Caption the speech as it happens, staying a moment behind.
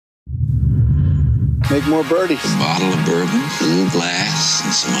make more birdies. A bottle of bourbon, a little glass,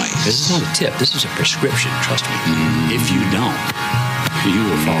 and some ice. This is not a tip. This is a prescription. Trust me. If you don't, you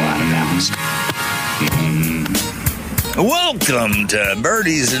will fall out of balance. Welcome to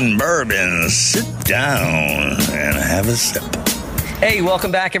Birdies and Bourbon. Sit down and have a sip. Hey,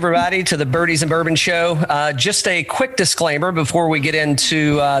 welcome back, everybody, to the Birdies and Bourbon Show. Just a quick disclaimer before we get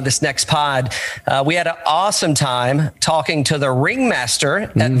into this next pod. We had an awesome time talking to the ringmaster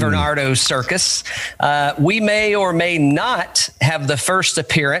at Varnado Circus. We may or may not have the first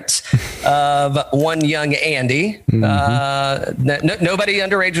appearance of one young Andy. Nobody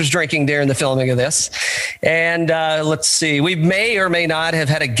underage was drinking during the filming of this. And let's see, we may or may not have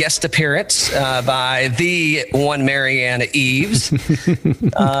had a guest appearance by the one Marianne Eaves.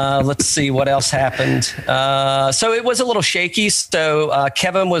 Let's see what else happened. So it was a little shaky. So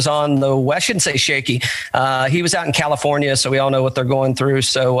Kevin was on the I shouldn't say shaky. He was out in California, so we all know what they're going through.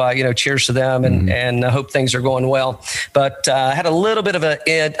 So cheers to them, and I hope things are going well. But had a little bit of an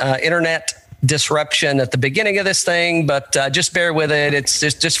internet disruption at the beginning of this thing, but just bear with it. It's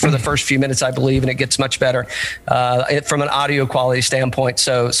just for the first few minutes, I believe, and it gets much better from an audio quality standpoint.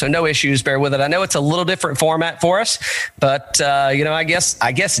 So no issues. Bear with it. I know it's a little different format for us, but I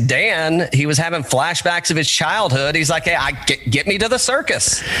guess Dan, he was having flashbacks of his childhood. He's like, hey, get me to the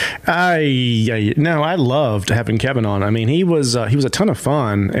circus. I loved having Kevin on. I mean, he was a ton of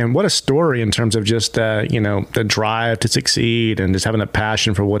fun, and what a story in terms of just the drive to succeed and just having a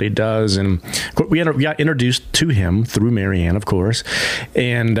passion for what he does. And we got introduced to him through Marianne, of course.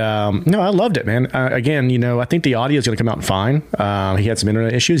 And I loved it, man. Again, I think the audio is going to come out fine. He had some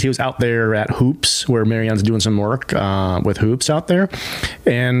internet issues. He was out there at Hoops, where Marianne's doing some work with Hoops out there.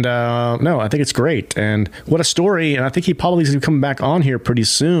 And I think it's great. And what a story. And I think he probably is going to come back on here pretty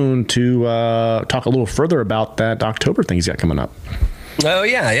soon to talk a little further about that October thing he's got coming up. Oh,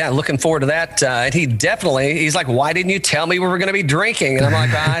 yeah. Looking forward to that. And he's like, why didn't you tell me we were going to be drinking? And I'm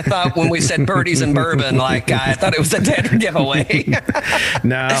like, I thought when we said birdies and bourbon, I thought it was a dead giveaway.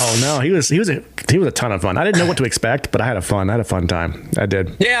 No, he was a ton of fun. I didn't know what to expect, but I had a fun time. I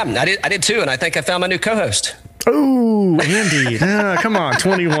did. Yeah, I did too. And I think I found my new co-host. Oh, Andy, come on,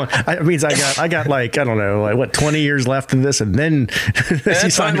 21. That means I got like, I don't know, 20 years left in this, and then you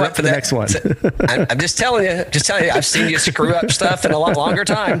signed up for the next one. I'm just telling you, I've seen you screw up stuff in a lot longer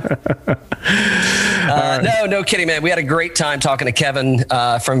time. No kidding, man. We had a great time talking to Kevin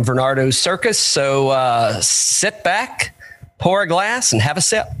from Varnado Circus. So sit back, pour a glass, and have a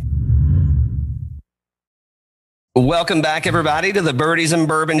sip. Welcome back, everybody, to the Birdies and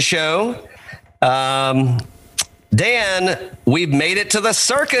Bourbon Show. Dan, we've made it to the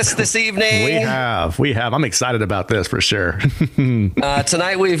circus this evening. We have. I'm excited about this for sure.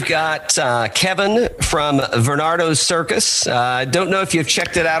 Tonight we've got Kevin from Varnado Circus. I don't know if you've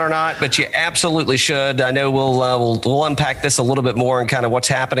checked it out or not, but you absolutely should. I know we'll unpack this a little bit more and kind of what's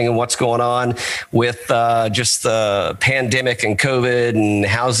happening and what's going on with just the pandemic and COVID, and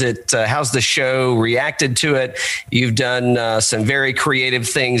how's the show reacted to it. You've done some very creative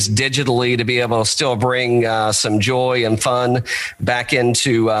things digitally to be able to still bring some joy and fun back to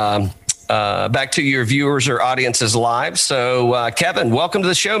your viewers or audience's lives. So Kevin, welcome to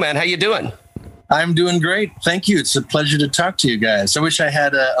the show, man. How you doing? I'm doing great. Thank you. It's a pleasure to talk to you guys. I wish I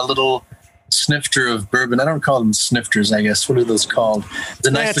had a little snifter of bourbon. I don't call them snifters, I guess. What are those called?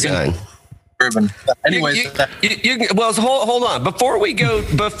 The nice looking bourbon. Anyways, hold on. Before we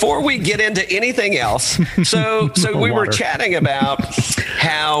get into anything else, so we were chatting about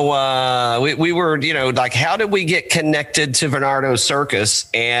how we were, how did we get connected to Varnado Circus?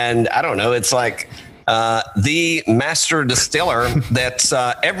 And I don't know, it's like the master distiller that's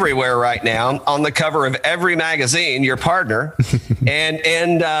everywhere right now, on the cover of every magazine, your partner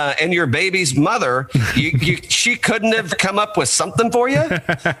and your baby's mother. She couldn't have come up with something for you.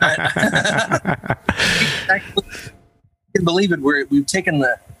 I can believe it. We've taken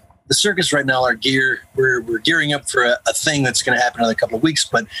the circus right now. Our gear, we're gearing up for a thing that's going to happen in a couple of weeks.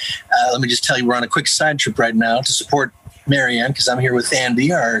 But let me just tell you, we're on a quick side trip right now to support Marianne, because I'm here with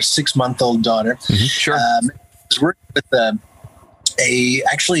Andy, our 6-month-old daughter. Sure. I was working with a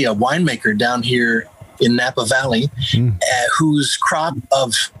winemaker down here in Napa Valley, whose crop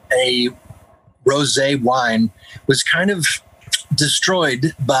of a rosé wine was kind of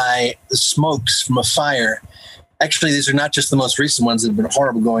destroyed by the smokes from a fire. Actually, these are not just the most recent ones that have been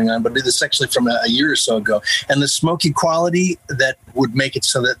horrible going on, but this is actually from a year or so ago. And the smoky quality that would make it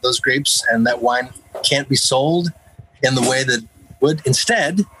so that those grapes and that wine can't be sold in the way that would.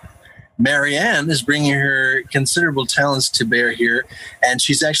 Instead, Marianne is bringing her considerable talents to bear here, and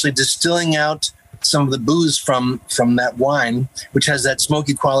she's actually distilling out some of the booze from that wine, which has that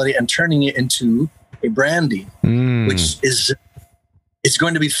smoky quality, and turning it into a brandy, which is it's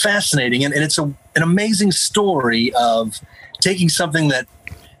going to be fascinating. And it's an amazing story of taking something that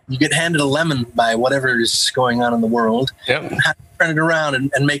you get handed a lemon by whatever is going on in the world, and how to turn it around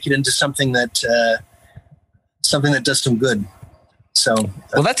and make it into something that does some good. So,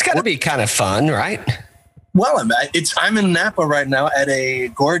 well, that's got to be kind of fun, right? Well, I'm in Napa right now at a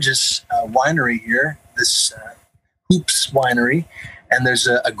gorgeous winery here, this Hoops Winery, and there's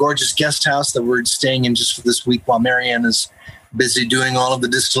a gorgeous guest house that we're staying in just for this week while Marianne is busy doing all of the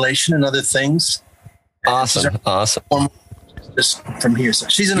distillation and other things. Awesome. Just from here, so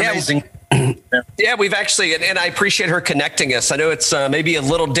she's an amazing. Yeah, we've actually, and I appreciate her connecting us. I know it's maybe a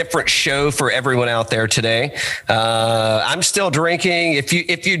little different show for everyone out there today. I'm still drinking. If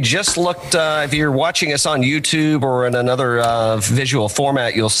you just looked, if you're watching us on YouTube or in another visual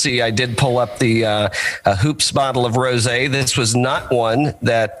format, you'll see I did pull up the Hoops bottle of rosé. This was not one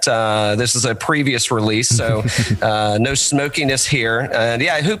that this is a previous release, so no smokiness here. And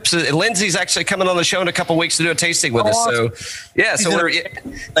yeah, Hoops. Lindsay's actually coming on the show in a couple weeks to do a tasting with us. So yeah, so we're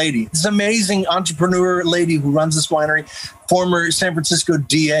lady. This amazing entrepreneur lady who runs this winery, former San Francisco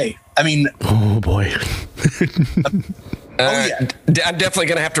DA. I mean, oh boy. I'm definitely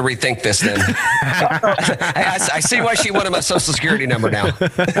going to have to rethink this then. I see why she wanted my social security number now.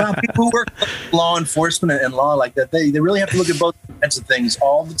 Well, people who work in law enforcement and law like that, they really have to look at both kinds of things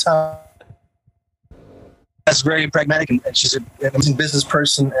all the time. That's very pragmatic, and she's an amazing business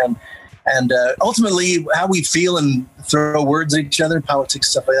person, and ultimately how we feel and throw words at each other, politics,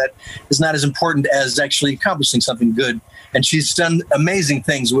 stuff like that, is not as important as actually accomplishing something good. And she's done amazing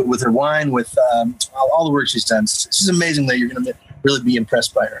things with her wine, with all the work she's done. She's amazing that you're going to really be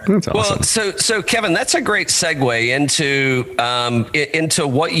impressed by her. That's awesome. Well, so Kevin, that's a great segue into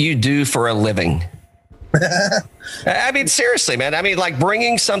what you do for a living. I mean, seriously, man. I mean, like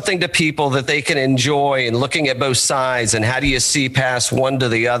bringing something to people that they can enjoy and looking at both sides and how do you see past one to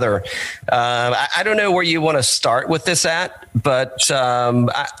the other? I don't know where you want to start with this at, but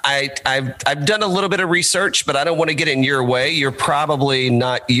I've done a little bit of research, but I don't want to get in your way. You're probably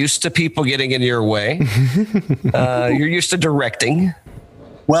not used to people getting in your way. You're used to directing.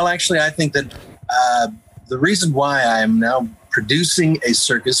 Well, actually, I think that the reason why I'm now producing a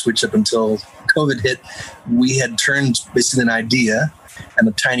circus, which up until COVID hit, we had turned basically an idea and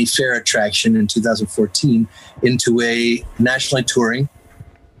a tiny fair attraction in 2014 into a nationally touring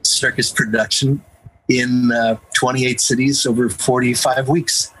circus production in 28 cities over 45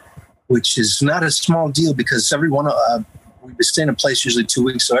 weeks, which is not a small deal because every one of we stay in a place usually 2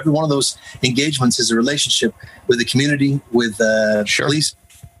 weeks. So every one of those engagements is a relationship with the community, with police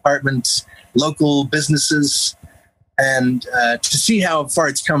departments, local businesses. And to see how far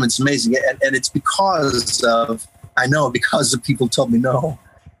it's come, it's amazing. And it's because of people told me no,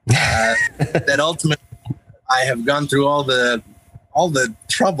 that ultimately I have gone through all the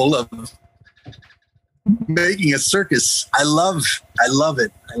trouble of making a circus. I love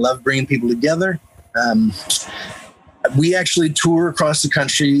it. I love bringing people together. We actually tour across the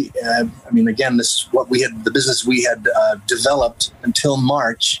country. I mean, again, this is what the business we had developed until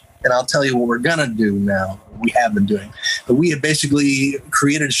March. And I'll tell you what we're going to do now. We have been doing. But we have basically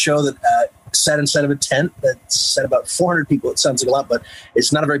created a show that sat inside of a tent that sat about 400 people. It sounds like a lot, but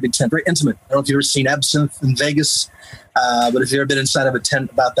it's not a very big tent. Very intimate. I don't know if you've ever seen Absinthe in Vegas, but if you've ever been inside of a tent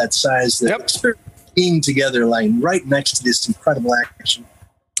about that size, the experience of being together, lying right next to this incredible action.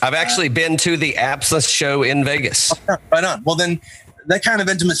 I've actually been to the Absinthe show in Vegas. Right on. Well, then that kind of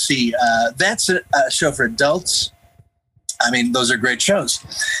intimacy, that's a show for adults. I mean, those are great shows.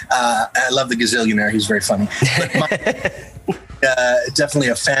 I love the Gazillionaire. He's very funny. But definitely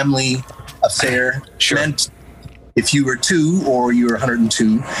a family affair. Sure. Meant if you were 2 or you were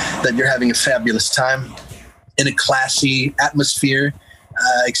 102, that you're having a fabulous time in a classy atmosphere,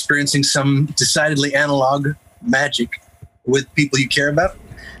 experiencing some decidedly analog magic with people you care about.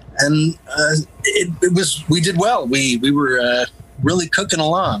 And we did well. We were really cooking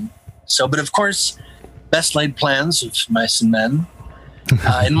along. So, but of course, best laid plans of mice and men.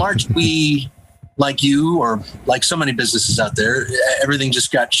 In March, we, like you or like so many businesses out there, everything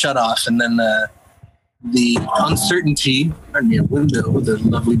just got shut off. And then the uncertainty, pardon me, a window, the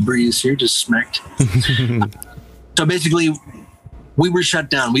lovely breeze here just smacked. So basically, we were shut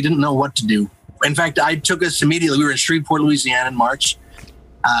down. We didn't know what to do. In fact, I took us immediately. We were in Shreveport, Louisiana in March.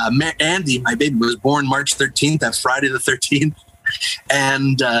 Andy, my baby, was born March 13th, that Friday the 13th.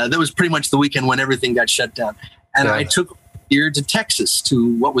 And that was pretty much the weekend when everything got shut down. And I took here to Texas,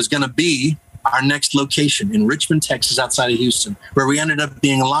 to what was going to be our next location in Richmond, Texas, outside of Houston, where we ended up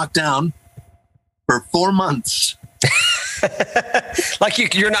being locked down for 4 months. Like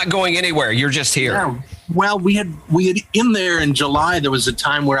you're not going anywhere. You're just here. Yeah. Well, we had in there in July, there was a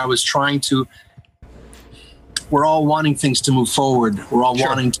time where I was we're all wanting things to move forward. We're all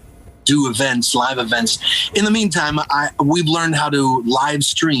wanting to do events, live events. In the meantime, we've learned how to live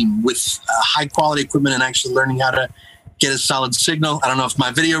stream with high quality equipment and actually learning how to get a solid signal. I don't know if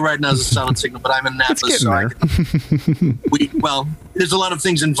my video right now is a solid signal, but I'm in Napa. Well, there's a lot of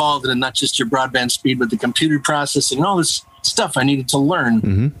things involved in it, not just your broadband speed, but the computer processing and all this stuff I needed to learn.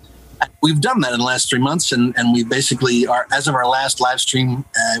 Mm-hmm. We've done that in the last 3 months, and we basically are, as of our last live stream,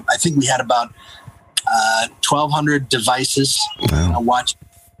 I think we had about 1,200 devices watching.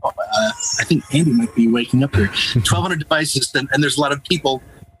 I think Andy might be waking up here. 1,200 devices, and there's a lot of people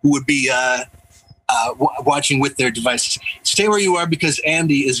who would be watching with their devices. Stay where you are because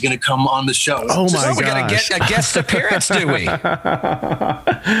Andy is going to come on the show. Oh my gosh. We're going to get a guest appearance, do we?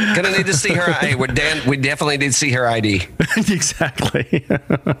 Going to need to see her. Hey, we definitely need to see her ID. Exactly.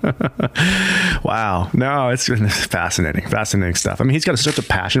 Wow. No, it's fascinating. Fascinating stuff. I mean, he's got such a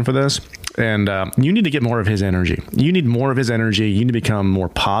passion for this, and you need to get more of his energy. You need more of his energy. You need to become more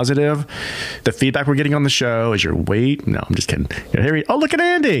positive. The feedback we're getting on the show is your weight. No, I'm just kidding. Here oh, look at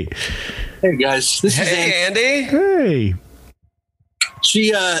Andy. Hey guys, this is Andy. Hey.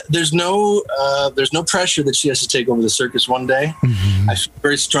 She there's no pressure that she has to take over the circus one day. Mm-hmm. I feel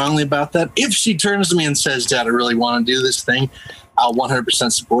very strongly about that. If she turns to me and says, "Dad, I really want to do this thing," I'll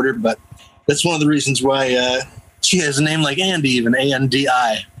 100% support her. But that's one of the reasons why she has a name like Andy, even Andi.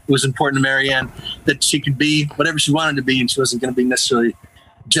 It was important to Marianne that she could be whatever she wanted to be, and she wasn't going to be necessarily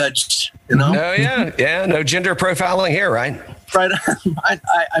judged. You know? Oh yeah. No gender profiling here, right? Right.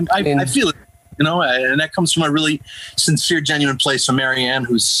 I feel it. You know, and that comes from a really sincere, genuine place from Marianne,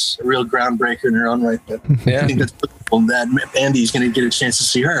 who's a real groundbreaker in her own right. But I think that's cool that Andy's going to get a chance to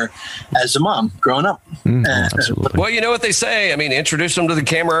see her as a mom growing up. Absolutely. Well, you know what they say. I mean, introduce them to the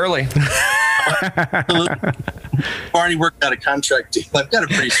camera early. I've already worked out a contract deal. I've got a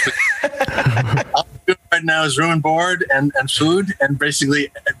pretty sweet. All I'm doing right now is room and board and food, and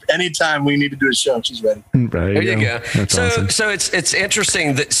basically anytime we need to do a show, she's ready. There you go. That's awesome. So it's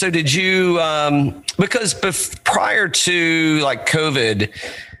interesting that. So did you? Because prior to like COVID,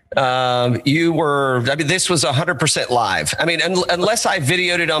 you were. I mean, this was 100% live. I mean, unless I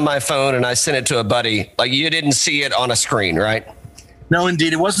videoed it on my phone and I sent it to a buddy, like you didn't see it on a screen, right? No,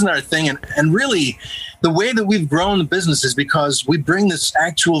 indeed, it wasn't our thing, and really. The way that we've grown the business is because we bring this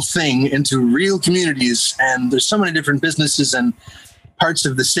actual thing into real communities, and there's so many different businesses and parts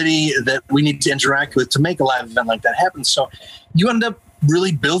of the city that we need to interact with to make a live event like that happen. So you end up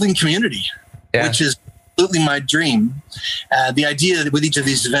really building community, which is absolutely my dream. The idea with each of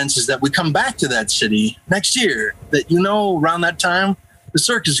these events is that we come back to that city next year, that, around that time, the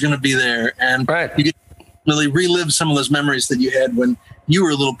circus is going to be there, and you get to really relive some of those memories that you had when you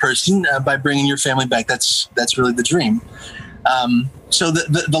were a little person by bringing your family back. That's really the dream. So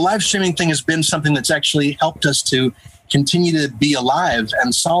the live streaming thing has been something that's actually helped us to continue to be alive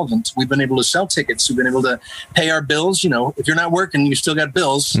and solvent. We've been able to sell tickets. We've been able to pay our bills. If you're not working, you still got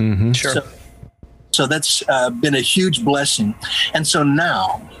bills. Mm-hmm. Sure. So that's been a huge blessing. And so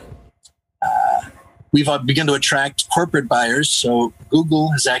now we've begun to attract corporate buyers. So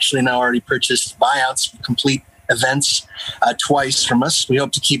Google has actually now already purchased buyouts of complete events twice from us. We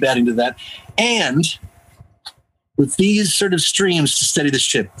hope to keep adding to that. And with these sort of streams to steady the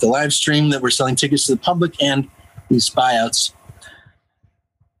ship, the live stream that we're selling tickets to the public and these buyouts.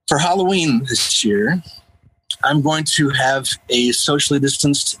 For Halloween this year, I'm going to have a socially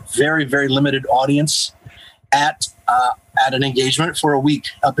distanced, very, very limited audience at an engagement for a week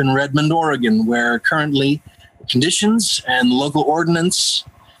up in Redmond, Oregon, where currently conditions and local ordinance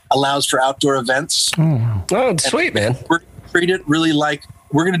allows for outdoor events. Oh, sweet, man. We're going to treat it really like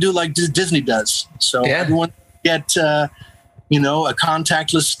we're going to do like Disney does. So everyone get a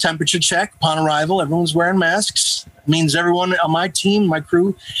contactless temperature check upon arrival. Everyone's wearing masks. It means everyone on my team, my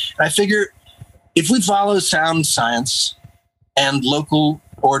crew. And I figure if we follow sound science and local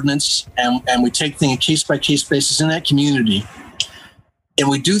ordinance and we take things case by case basis in that community, and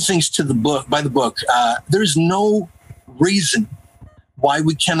we do things by the book, there's no reason why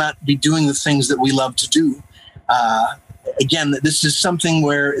we cannot be doing the things that we love to do. Again, this is something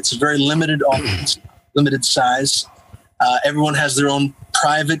where it's a very limited audience, limited size. Everyone has their own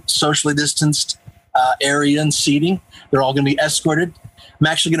private, socially distanced area and seating. They're all going to be escorted. I'm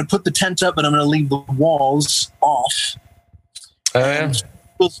actually going to put the tent up, but I'm going to leave the walls off.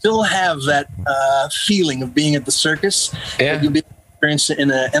 We'll still have that feeling of being at the circus. Yeah. You'll be experiencing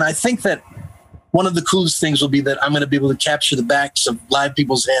and I think that one of the coolest things will be that I'm going to be able to capture the backs of live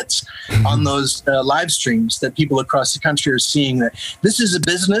people's heads on those live streams that people across the country are seeing. That this is a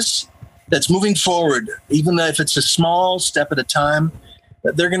business that's moving forward, even if it's a small step at a time.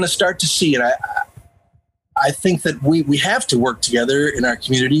 That they're going to start to see it. I think that we have to work together in our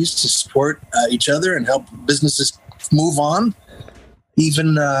communities to support each other and help businesses move on.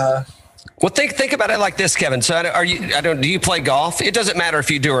 Even well, think about it like this, Kevin. So, do you play golf? It doesn't matter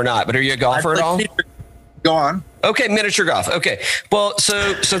if you do or not, but are you a golfer at all? Go on. Okay, miniature golf. Okay. Well,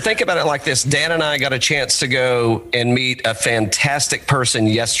 so think about it like this. Dan and I got a chance to go and meet a fantastic person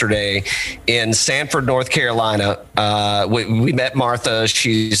yesterday in Sanford, North Carolina. We met Martha.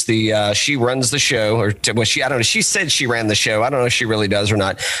 She's she runs the show, or I don't know. She said she ran the show. I don't know if she really does or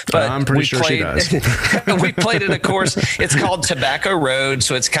not. But I'm pretty sure she does. We played in a course. It's called Tobacco Road,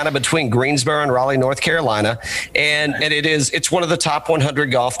 so it's kind of between Greensboro and Raleigh, North Carolina, and it's one of the top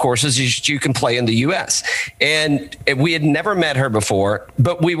 100 golf courses you can play in the U.S. And we had never met her before,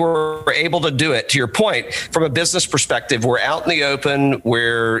 but we were able to do it. To your point, from a business perspective, we're out in the open.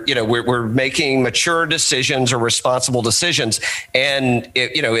 We're making mature decisions or responsible decisions, and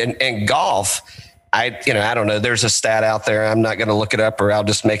in golf, I don't know. There's a stat out there. I'm not going to look it up, or I'll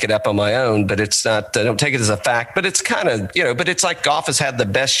just make it up on my own. But it's not. I don't take it as a fact. But it's kind of But it's like golf has had the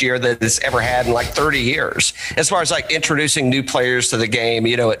best year that it's ever had in like 30 years, as far as like introducing new players to the game,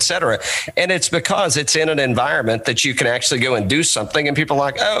 et cetera. And it's because it's in an environment that you can actually go and do something, and people are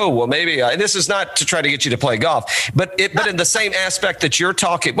like, oh, well, maybe this is not to try to get you to play golf, but in the same aspect that you're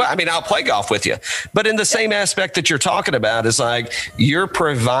talking. Well, I mean, I'll play golf with you, but in the same aspect that you're talking about is like you're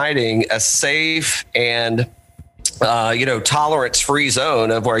providing a safe and tolerance-free zone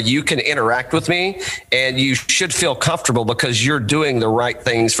of where you can interact with me, and you should feel comfortable because you're doing the right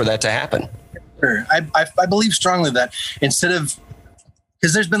things for that to happen. Sure. I believe strongly that instead of,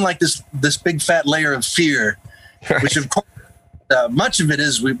 because there's been like this big fat layer of fear, right, which of course much of it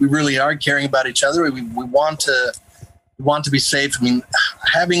is we really are caring about each other. We want to be safe. I mean,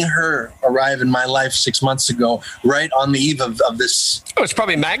 having her arrive in my life 6 months ago, right on the eve of this. Oh, it's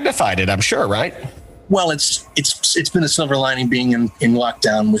probably magnified it, I'm sure, right? Well, it's been a silver lining being in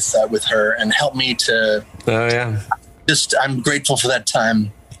lockdown with her, and helped me to. Oh yeah. I'm grateful for that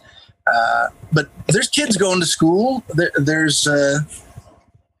time. But there's kids going to school. There's.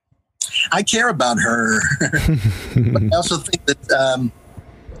 I care about her, but I also think that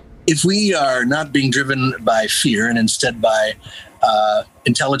if we are not being driven by fear and instead by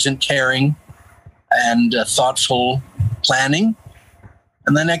intelligent caring and thoughtful planning,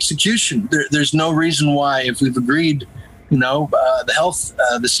 and then execution, there's no reason why, if we've agreed, the health,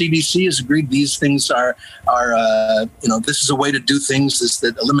 the CDC has agreed these things are this is a way to do things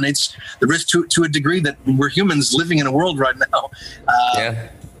that eliminates the risk to a degree that we're humans living in a world right now.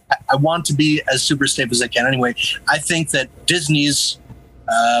 I want to be as super safe as I can. Anyway, I think that Disney's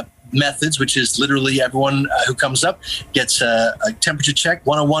methods, which is literally everyone who comes up gets a temperature check,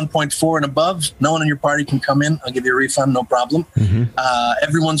 101.4 and above. No one in your party can come in. I'll give you a refund, no problem. Mm-hmm.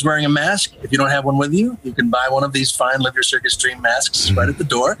 Everyone's wearing a mask. If you don't have one with you, you can buy one of these fine Live Your Circus Dream masks right at the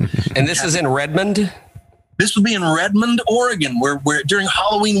door. And this is in Redmond? This will be in Redmond, Oregon, where during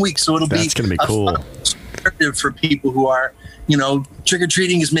Halloween week. So That's going to be cool for people who are,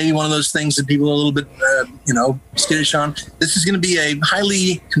 trick-or-treating is maybe one of those things that people are a little bit, skittish on. This is going to be a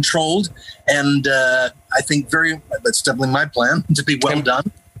highly controlled and I think that's definitely my plan, to be well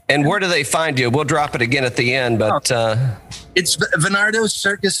done. And where do they find you? We'll drop it again at the end, but... It's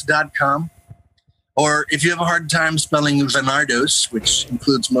venardoscircus.com. Or if you have a hard time spelling Venardos, which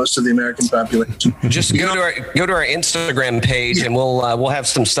includes most of the American population, just go to our Instagram page, and we'll have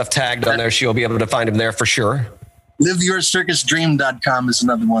some stuff tagged on there, so you'll be able to find them there for sure. LiveYourCircusDream.com is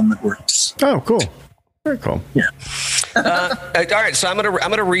another one that works. Oh, cool. Very cool. Yeah. All right, so I'm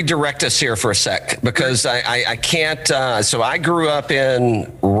gonna redirect us here for a sec, because I can't. So I grew up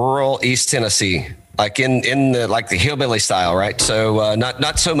in rural East Tennessee, like in the hillbilly style, right? So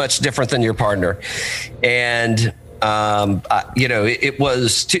not so much different than your partner, and it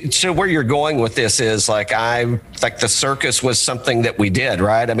was so where you're going with this is the circus was something that we did,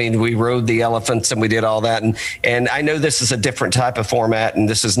 right? I mean, we rode the elephants and we did all that, and I know this is a different type of format, and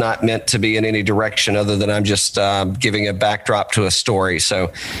this is not meant to be in any direction other than I'm just giving a backdrop to a story.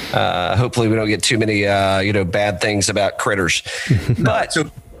 So hopefully we don't get too many bad things about critters. But so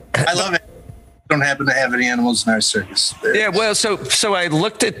I love it. Don't happen to have any animals in our circus. Yeah, well, so I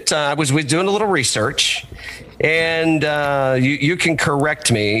looked at I was doing a little research, and you can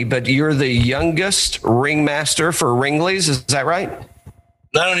correct me, but you're the youngest ringmaster for Ringley's, is that right?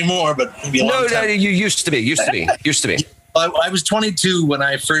 Not anymore, but maybe a long time. You used to be. I was 22 when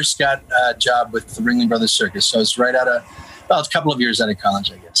I first got a job with the Ringling Brothers Circus. So I was right a couple of years out of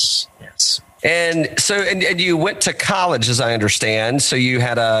college, I guess. Yes. And so, and you went to college, as I understand. So you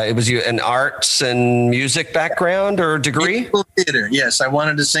had an arts and music background or degree? Theater. Yes. I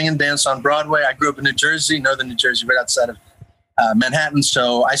wanted to sing and dance on Broadway. I grew up in New Jersey, northern New Jersey, right outside of Manhattan.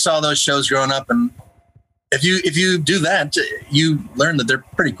 So I saw those shows growing up, and if you do that, you learn that they're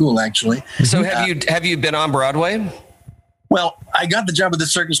pretty cool, actually. So have you been on Broadway? Well, I got the job with the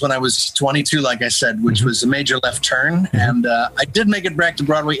circus when I was 22, like I said, which was a major left turn. And I did make it back to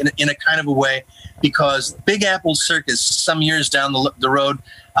Broadway in a kind of a way, because Big Apple Circus, some years down the road,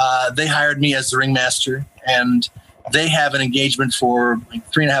 they hired me as the ringmaster, and they have an engagement for like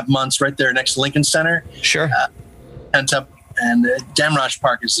 3.5 months right there next to Lincoln Center. Sure. Pent up, and Damrosch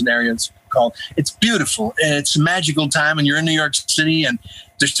Park is an area it's called. It's beautiful, and it's a magical time, and you're in New York City, and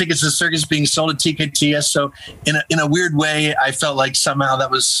there's tickets to the circus being sold at TKTS. So in a weird way, I felt like somehow that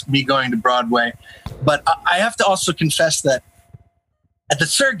was me going to Broadway. But I have to also confess that at the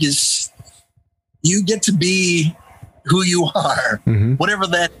circus, you get to be who you are, whatever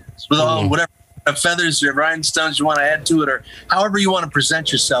that is, with all whatever feathers or rhinestones you want to add to it, or however you want to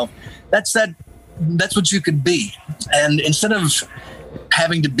present yourself. That's what you could be. And instead of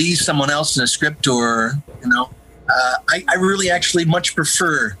having to be someone else in a script, or I really actually much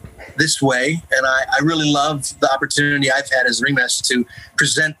prefer this way, and I really love the opportunity I've had as a ringmaster to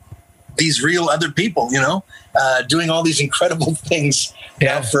present these real other people, doing all these incredible things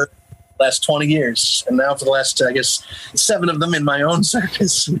now for the last 20 years, and now for the last, I guess, 7 of them in my own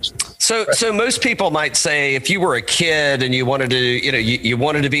circus. So most people might say, if you were a kid and you wanted to, you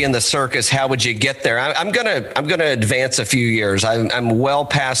wanted to be in the circus, how would you get there? I'm gonna advance a few years. I'm well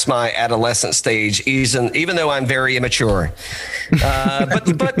past my adolescent stage, even though I'm very immature.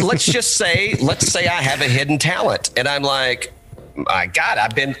 But let's say I have a hidden talent, and I'm like, my God,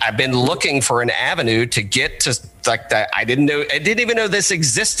 I've been looking for an avenue to get to like that. I didn't even know this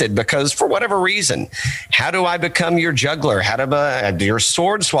existed, because for whatever reason, how do I become your juggler? How do your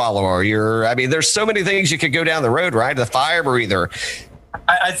sword swallower? There's so many things you could go down the road, right? The fire breather.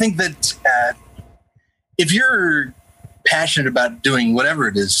 I think that if you're passionate about doing whatever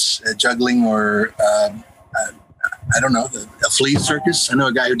it is, juggling or I don't know, a flea circus. I know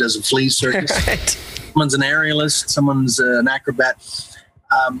a guy who does a flea circus. Right. Someone's an aerialist, someone's an acrobat.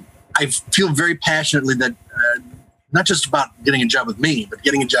 I feel very passionately that not just about getting a job with me, but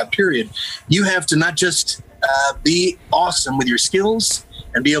getting a job, period. You have to not just be awesome with your skills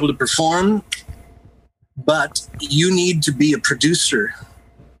and be able to perform, but you need to be a producer.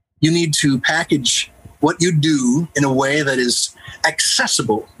 You need to package what you do in a way that is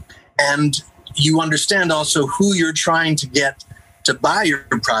accessible, and you understand also who you're trying to get to buy your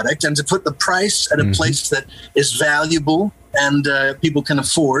product, and to put the price at a place that is valuable and people can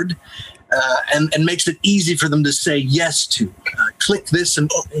afford, and makes it easy for them to say yes to. Click this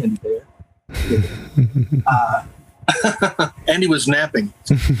and Andy there. Andy was napping.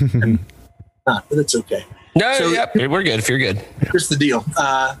 But that's okay. No, so, yep, we're good if you're good. Here's the deal.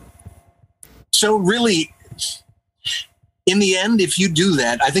 So really, in the end, if you do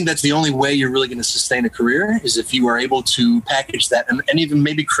that, I think that's the only way you're really going to sustain a career, is if you are able to package that and even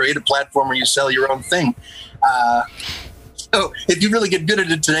maybe create a platform where you sell your own thing. So if you really get good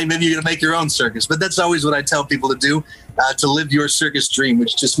at it today, maybe you're going to make your own circus. But that's always what I tell people to do, to live your circus dream,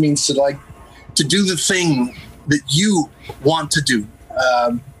 which just means to do the thing that you want to do.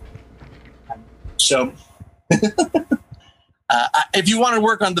 If you want to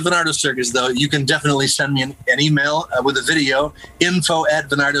work on the Venardo Circus, though, you can definitely send me an email with a video,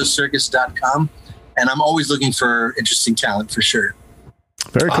 info@venardocircus.com. And I'm always looking for interesting talent, for sure.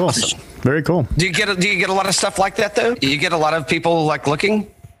 Very cool. Awesome. Very cool. Do you get a lot of stuff like that, though? Do you get a lot of people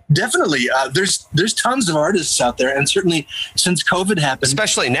looking? Definitely. There's tons of artists out there. And certainly since COVID happened.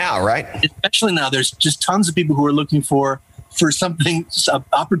 Especially now, right? Especially now. There's just tons of people who are looking for something,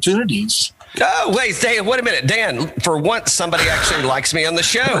 opportunities. Oh, wait, Dan, wait a minute. Dan, for once, somebody actually likes me on the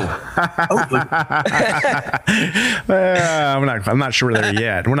show. I'm not sure there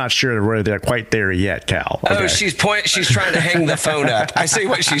yet. We're not sure we're quite there yet, Cal. Okay. Oh, she's trying to hang the phone up. I see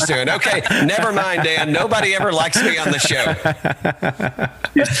what she's doing. Okay, never mind, Dan. Nobody ever likes me on the show.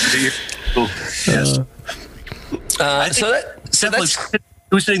 So that's...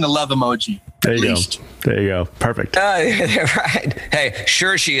 Who's hitting the love emoji? There you go. There you go. Perfect. Right. Hey,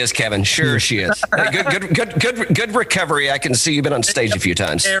 sure she is, Kevin. Sure she is. Hey, good recovery. I can see you've been on stage a few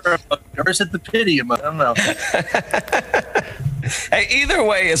times. Or is it the pity? I don't know. Hey, either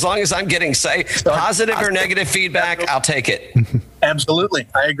way, as long as I'm getting positive or negative feedback, I'll take it. Absolutely.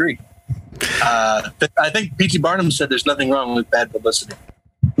 I agree. I think P.T. Barnum said there's nothing wrong with bad publicity.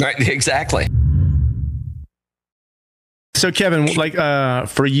 Right, exactly. So Kevin, like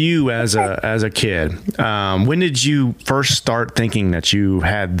for you as a kid, when did you first start thinking that you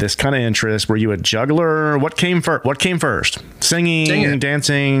had this kind of interest? Were you a juggler? What came first? Singing,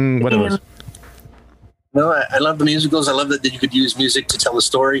 dancing, what it was? No, I love the musicals. I love that you could use music to tell a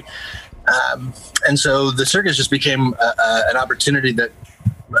story. And so the circus just became an opportunity that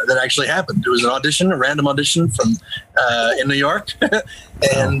actually happened. It was an audition, a random audition from in New York,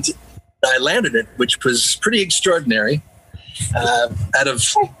 and I landed it, which was pretty extraordinary. I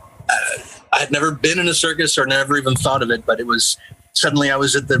had never been in a circus or never even thought of it, but it was suddenly I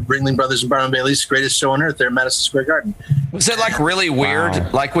was at the Ringling Brothers and Barnum Bailey's greatest show on earth there at Madison Square Garden. Was it like really weird? Wow.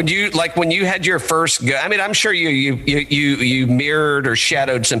 Like when you had your first go, I mean, I'm sure you mirrored or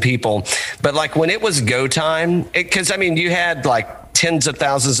shadowed some people, but like when it was go time, because I mean, you had like tens of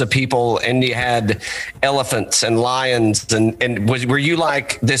thousands of people and you had elephants and lions and were you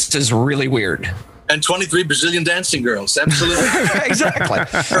like, this is really weird? And 23 Brazilian dancing girls. Absolutely. Exactly.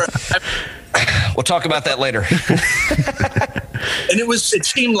 We'll talk about that later. And it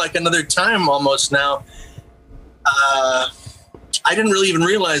seemed like another time almost now. I didn't really even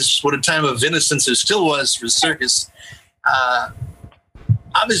realize what a time of innocence there still was for the circus.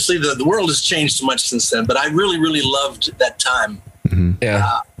 Obviously the world has changed so much since then, but I really, really loved that time. Mm-hmm.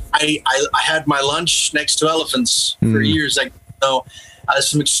 Yeah. I had my lunch next to elephants for years. I know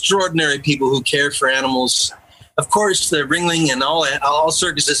some extraordinary people who care for animals. Of course, the Ringling and all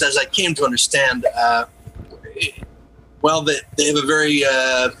circuses, as I came to understand, they have a very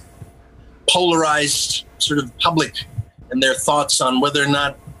polarized sort of public and their thoughts on whether or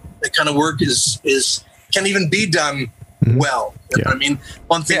not that kind of work can even be done well. You know what I mean?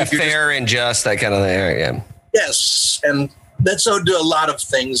 One thing, fair and just, that kind of thing. Yeah. Yes, and that's so do a lot of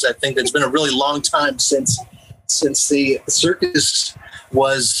things. I think it's been a really long time since the circus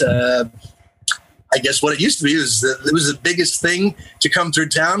was, I guess what it used to be was it was the biggest thing to come through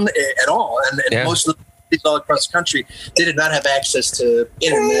town at all. And most of the people all across the country, they did not have access to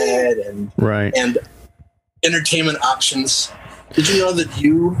internet and entertainment options. Did you know that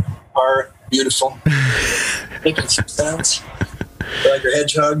you are beautiful? Making some sounds. Like your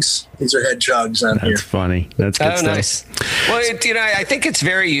hedgehogs. These are hedgehogs on here. That's funny. That's good stuff. Nice. Well, I think it's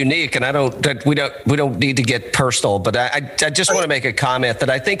very unique, and we don't need to get personal, but I just want to make a comment that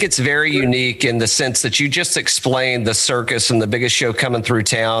I think it's very unique in the sense that you just explained the circus and the biggest show coming through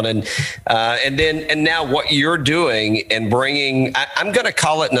town, and now what you're doing and bringing. I'm going to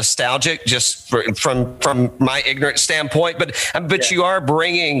call it nostalgic, just from my ignorant standpoint, but you are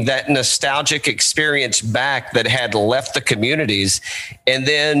bringing that nostalgic experience back that had left the communities. And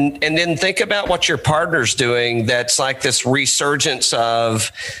then think about what your partner's doing. That's like this resurgence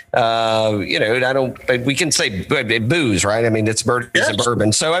of, we can say booze, right? I mean, it's birdies and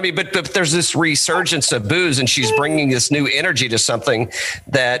bourbon. So, I mean, but there's this resurgence of booze, and she's bringing this new energy to something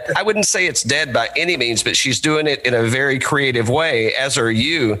that I wouldn't say it's dead by any means, but she's doing it in a very creative way, as are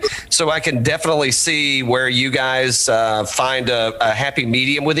you. So I can definitely see where you guys find a happy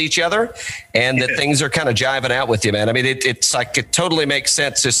medium with each other, and that things are kind of jiving out with you, man. I mean, it's like it totally makes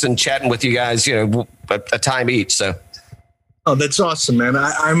sense just in chatting with you guys, a time each. So, oh, that's awesome, man.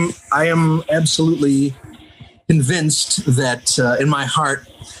 I am absolutely convinced that in my heart,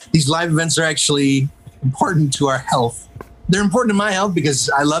 these live events are actually important to our health. They're important to my health because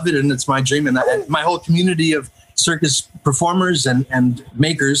I love it and it's my dream. And my whole community of circus performers and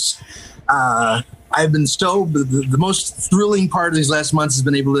makers, I've been the most thrilling part of these last months has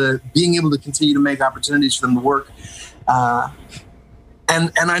been being able to continue to make opportunities for them to work. And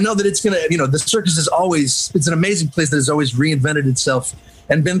I know that it's going to, the circus it's an amazing place that has always reinvented itself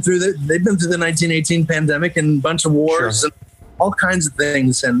and they've been through the 1918 pandemic and a bunch of wars and all kinds of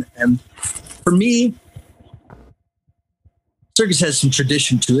things. And for me, circus has some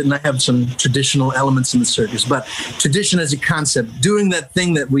tradition to it, and I have some traditional elements in the circus, but tradition as a concept, doing that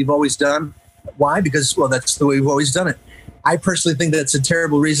thing that we've always done. Why? Because, that's the way we've always done it. I personally think that's a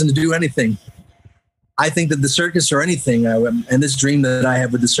terrible reason to do anything. I think that the circus or anything, and this dream that I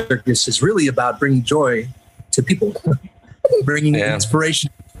have with the circus is really about bringing joy to people, bringing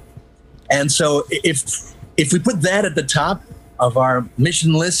inspiration. And so if we put that at the top of our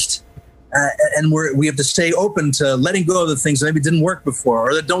mission list, and we have to stay open to letting go of the things that maybe didn't work before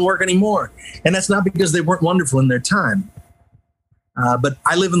or that don't work anymore. And that's not because they weren't wonderful in their time. But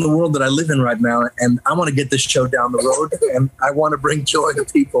I live in the world that I live in right now, and I want to get this show down the road, and I want to bring joy to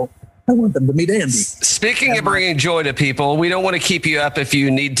people. I want them to meet Andy. Speaking of bringing joy to people, we don't want to keep you up if you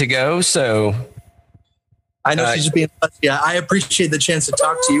need to go. So I know she's just being fussy. Yeah, I appreciate the chance to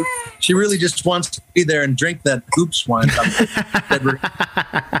talk to you. She really just wants to be there and drink that hoops wine. Well,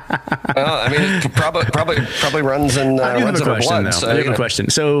 I mean, it probably runs in runs in her blood. So, I have a question.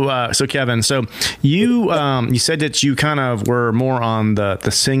 So Kevin, so you said that you kind of were more on the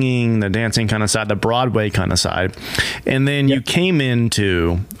singing, the dancing kind of side, the Broadway kind of side, and then you came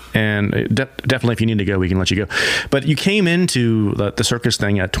into, and definitely if you need to go, we can let you go. But you came into the circus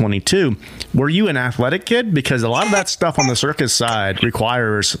thing at 22. Were you an athletic kid? Because a lot of that stuff on the circus side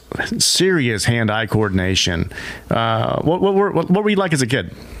requires serious hand-eye coordination. What were you like as a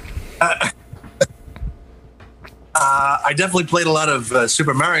kid? I definitely played a lot of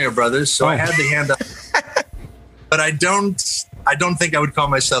Super Mario Brothers, so I had the hand-eye. But I don't think I would call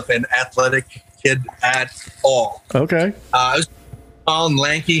myself an athletic kid at all. Okay. I was tall and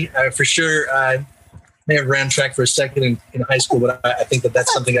lanky, for sure. May have ran track for a second in high school, but I think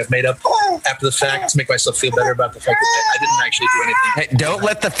that's something I've made up after the fact to make myself feel better about the fact that I didn't actually do anything. Hey, don't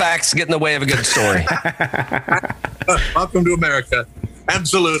let the facts get in the way of a good story. Welcome to America.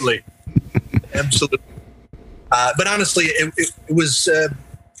 Absolutely. But honestly, it was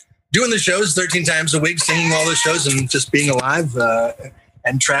doing the shows 13 times a week, singing all the shows and just being alive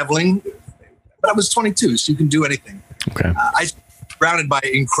and traveling. But I was 22, so you can do anything. Okay. I was surrounded by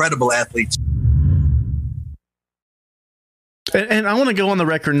incredible athletes. And I want to go on the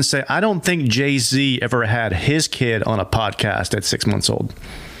record and say, I don't think Jay-Z ever had his kid on a podcast at 6 months old.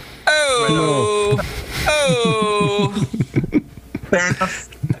 Oh. Fair enough.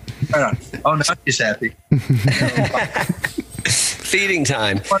 Oh, now she's happy. Feeding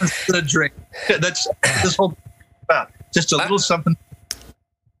time. What's the drink? That's this whole about. Just a little something.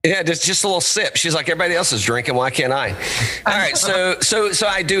 Yeah, just a little sip. She's like, everybody else is drinking. Why can't I? All right, so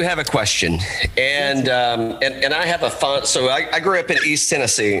I do have a question, and I have a fun. So I grew up in East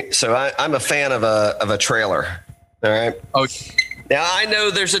Tennessee, so I'm a fan of a trailer. All right. Okay. Now I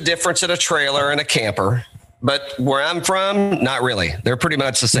know there's a difference in a trailer and a camper, but where I'm from, not really. They're pretty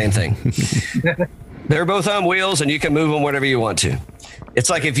much the same thing. They're both on wheels, and you can move them whatever you want to. It's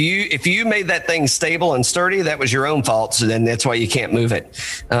like if you made that thing stable and sturdy, that was your own fault. So then that's why you can't move it.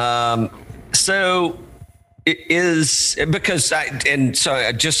 So it is because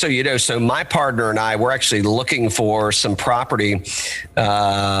just so you know, so my partner and I were actually looking for some property,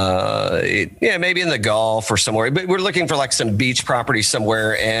 maybe in the Gulf or somewhere, but we're looking for like some beach property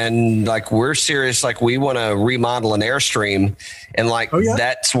somewhere. And like, we're serious. Like, we want to remodel an Airstream, and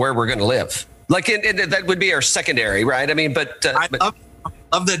that's where we're going to live. Like, that would be our secondary, right? I mean, but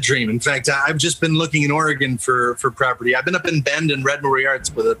love that dream. In fact, I've just been looking in Oregon for property. I've been up in Bend and Red Moriarty,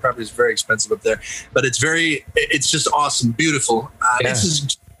 but the property is very expensive up there. But it's just awesome, beautiful. This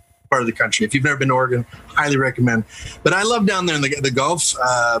is part of the country. If you've never been to Oregon, highly recommend. But I love down there in the Gulf.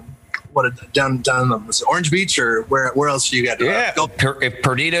 Down Orange Beach, or where else do you got? Yeah,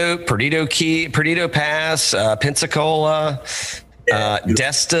 Perdido Key, Perdido Pass, Pensacola.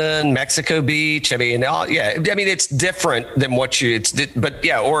 Destin, Mexico Beach. I mean, it's different than but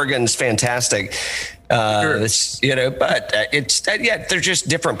Oregon's fantastic. Sure. They're just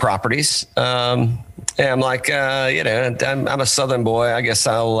different properties. And I'm like, I'm a Southern boy. I guess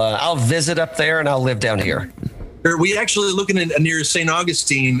I'll visit up there and I'll live down here. We actually looking at near St.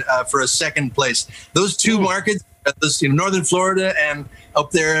 Augustine for a second place. Those two markets, Northern Florida and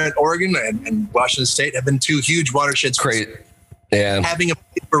up there at Oregon and Washington State, have been two huge watersheds. Great. Yeah. Having a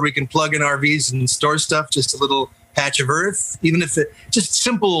place where we can plug in RVs and store stuff, just a little patch of earth, even if just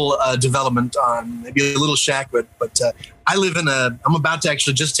simple development on maybe a little shack. But I live I'm about to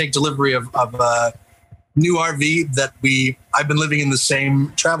actually just take delivery of a new RV that I've been living in the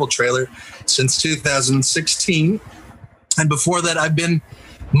same travel trailer since 2016. And before that, I've been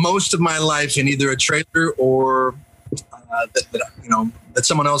most of my life in either a trailer or that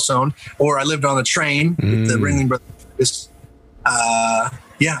someone else owned, or I lived on the train with the Ringling Brothers.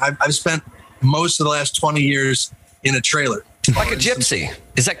 I've spent most of the last 20 years in a trailer. Like a gypsy.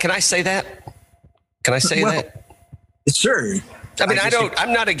 Can I say that? Can I say that? Sure. I mean,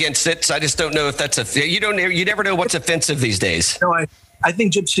 I'm not against it. So I just don't know if that's you never know what's offensive these days. No, I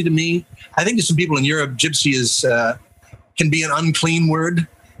think gypsy, to me, I think to some people in Europe, gypsy can be an unclean word.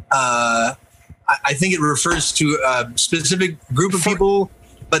 I think it refers to a specific group of people,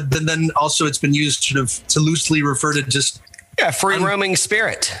 but then also it's been used to loosely refer to just free roaming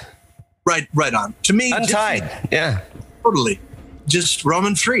spirit. Right on. To me, untied. Gypsy, totally, just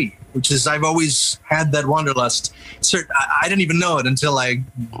roaming free. Which is, I've always had that wanderlust. I didn't even know it until I,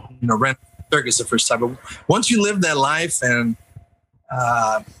 ran circus the first time. But once you live that life, and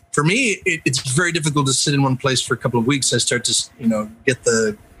for me, it's very difficult to sit in one place for a couple of weeks. I start to, get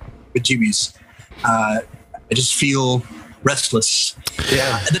the jeebies. just feel restless.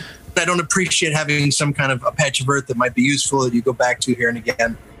 Yeah. I don't appreciate having some kind of a patch of earth that might be useful that you go back to here and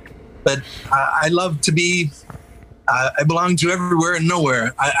again. But I love to be, I belong to everywhere and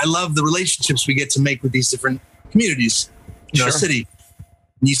nowhere. I love the relationships we get to make with these different communities in our city.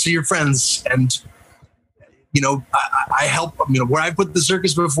 And you see your friends, and, you know, I help, you know, where I put the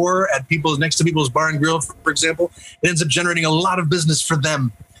circus before at next to people's bar and grill, for example, it ends up generating a lot of business for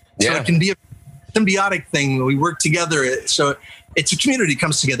them. So it can be a symbiotic thing. We work together. So it's a community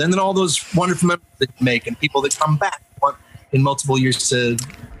comes together, and then all those wonderful memories that you make and people that come back in multiple years to.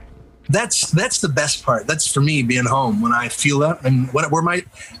 That's the best part. That's for me being home when I feel that, and where my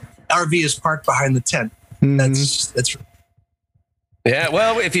RV is parked behind the tent. That's. Yeah,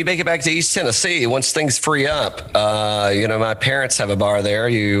 well, if you make it back to East Tennessee, once things free up, you know, my parents have a bar there.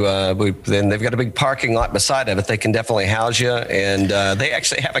 Then they've got a big parking lot beside of it. They can definitely house you, and they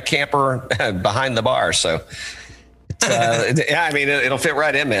actually have a camper behind the bar. So, yeah, I mean, it'll fit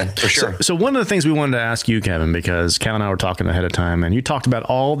right in, man, for sure. So one of the things we wanted to ask you, Kevin, because Cal and I were talking ahead of time, and you talked about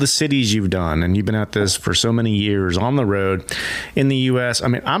all the cities you've done, and you've been at this for so many years on the road in the U.S. I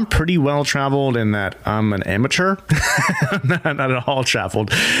mean, I'm pretty well traveled in that I'm an amateur, not at all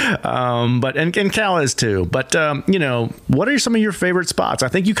traveled, and Cal is too. But you know, what are some of your favorite spots? I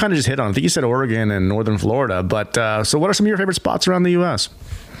think you kind of just hit on. I think you said Oregon and Northern Florida, but so what are some of your favorite spots around the U.S.?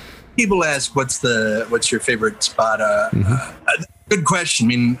 People ask, what's your favorite spot? Good question. I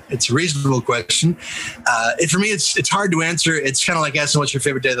mean, it's a reasonable question. For me, it's hard to answer. It's kind of like asking what's your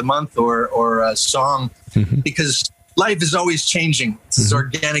favorite day of the month or a song, because life is always changing. It's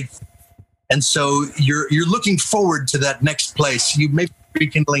organic. And so you're looking forward to that next place. You may be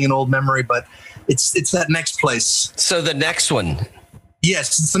rekindling an old memory, but it's that next place. So the next one.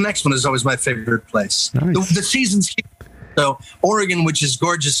 Yes, it's the next one is always my favorite place. Nice. The seasons. So Oregon, which is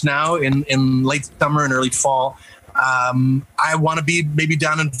gorgeous now in late summer and early fall. I want to be maybe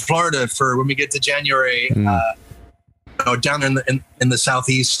down in Florida for when we get to January, down in the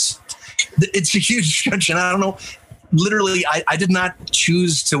Southeast. It's a huge stretch, and I don't know. Literally, I did not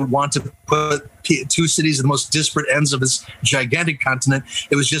choose to want to put two cities at the most disparate ends of this gigantic continent.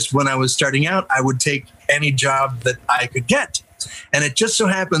 It was just when I was starting out, I would take any job that I could get. And it just so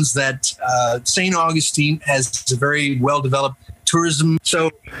happens that St. Augustine has a very well-developed tourism.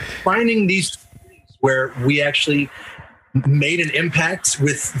 So finding these where we actually made an impact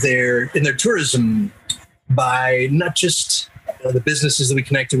in their tourism by not just the businesses that we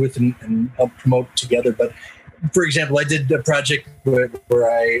connected with and helped promote together, but for example, I did a project where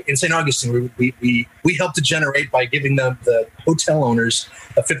in St. Augustine, we helped to generate by giving the hotel owners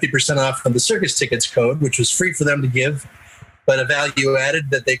a 50% off of the circus tickets code, which was free for them to give, but a value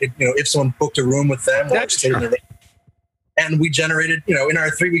added that they could, if someone booked a room with them or stayed in their room. And we generated, in our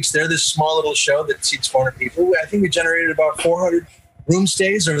 3 weeks there, this small little show that seats 400 people. I think we generated about 400 room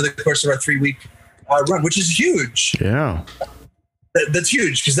stays over the course of our 3-week run, which is huge. Yeah. That's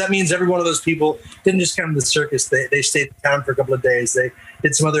huge, because that means every one of those people didn't just come to the circus. They stayed in town for a couple of days. They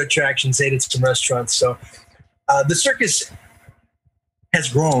did some other attractions, ate at some restaurants. So the circus has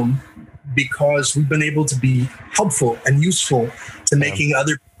grown because we've been able to be helpful and useful to making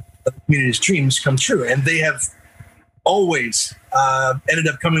other communities' dreams come true. And they have always ended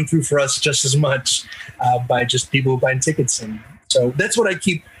up coming through for us just as much by just people buying tickets. And so that's what I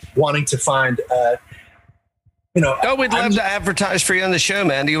keep wanting to find. We'd love to advertise for you on the show,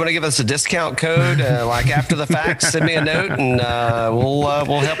 man. Do you want to give us a discount code, like after the fact? Send me a note, and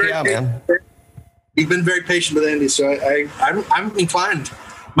we'll help you out, man. You've been very patient with Andy, so I'm inclined.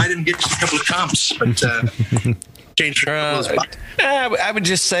 Might even get you a couple of comps, but change for I would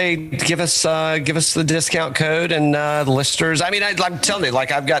just say give us the discount code and the listeners. I mean, I'm telling you,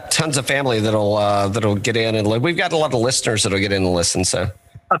 I've got tons of family that'll get in and we've got a lot of listeners that'll get in and listen. So.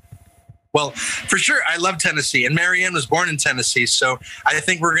 Well, for sure, I love Tennessee, and Marianne was born in Tennessee, so I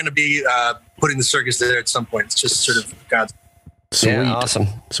think we're going to be putting the circus there at some point. It's just sort of God's. Sweet. Yeah, awesome,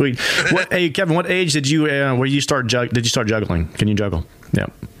 sweet. Hey, Kevin, what age did you where you start? Did you start juggling? Can you juggle? Yeah.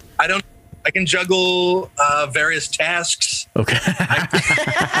 I can juggle various tasks. Okay.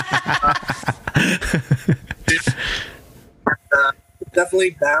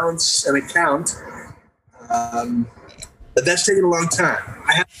 Definitely balance and account, but that's taken a long time.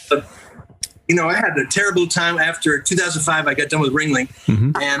 I had a terrible time after 2005. I got done with Ringling,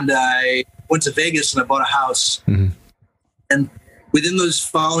 and I went to Vegas and I bought a house. And within those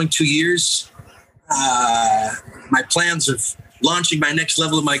following 2 years, my plans of launching my next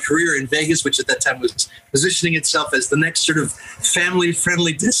level of my career in Vegas, which at that time was positioning itself as the next sort of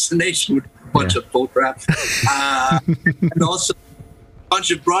family-friendly destination with a bunch of bull crap, and also a bunch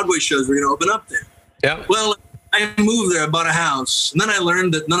of Broadway shows were going to open up there. Yeah. Well, I moved there, I bought a house, and then I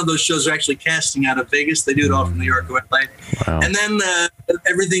learned that none of those shows are actually casting out of Vegas. They do it all from New York or LA. Wow. And then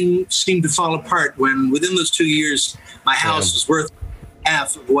everything seemed to fall apart when within those 2 years, my house was worth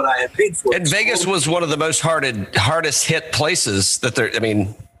half of what I had paid for. And Vegas was one of the most hardest hit places that there, I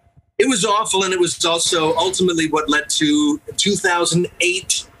mean. It was awful, and it was also ultimately what led to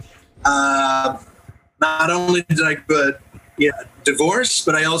 2008. Not only did I divorce,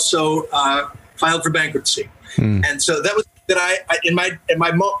 but I also filed for bankruptcy. And so that was that I in my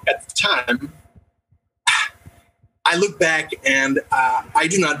at the time, I look back and I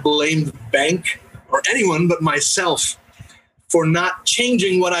do not blame the bank or anyone but myself for not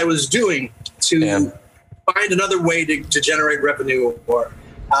changing what I was doing to find another way to generate revenue. Or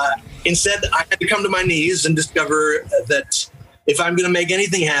instead, I had to come to my knees and discover that if I'm going to make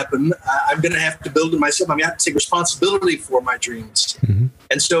anything happen, I'm going to have to build it myself. I'm going to have to take responsibility for my dreams.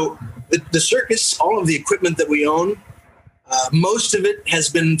 And so the circus, all of the equipment that we own, most of it has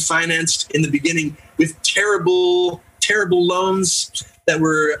been financed in the beginning with terrible, terrible loans that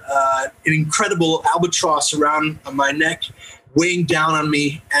were an incredible albatross around my neck, weighing down on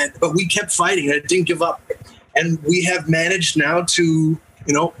me. But we kept fighting, and it didn't give up. And we have managed now to,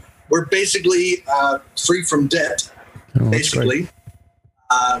 we're basically free from debt. Basically,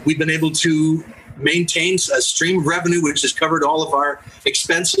 we've been able to maintain a stream of revenue which has covered all of our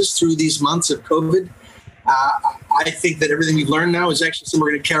expenses through these months of COVID. I think that everything we've learned now is actually something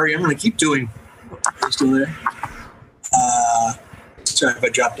we're going to carry on and keep doing. Are you still there? Sorry if I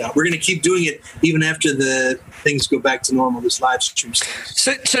dropped out. We're going to keep doing it even after the things go back to normal. This live stream stuff.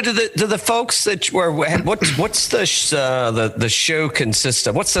 So do the folks that were what's the show consist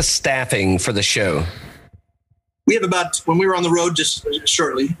of? What's the staffing for the show? We have about, when we were on the road just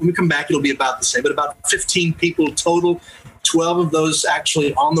shortly, when we come back, it'll be about the same, but about 15 people total, 12 of those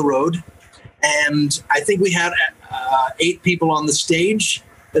actually on the road. And I think we had 8 people on the stage,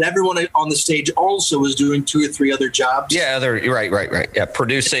 but everyone on the stage also was doing 2 or 3 other jobs. Yeah, right. Yeah,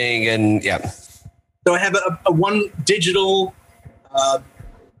 producing and So I have a one digital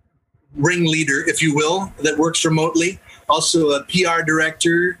ringleader, if you will, that works remotely. Also a PR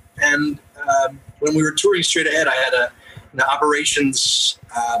director, and when we were touring straight ahead, I had an operations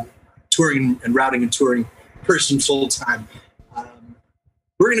touring and routing and touring person full time.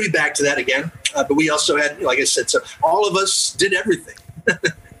 We're going to be back to that again, but we also had, like I said, so all of us did everything.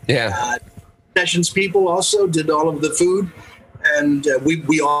 Sessions people also did all of the food, and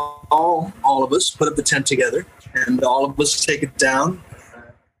we all of us put up the tent together, and all of us take it down.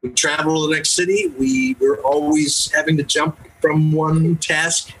 We travel to the next city. We're always having to jump from one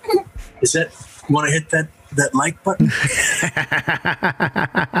task. Is that? You want to hit that like button?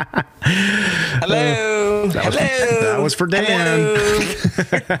 Hello. That was for Dan.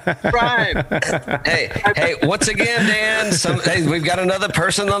 Right. Hey, once again, Dan, we've got another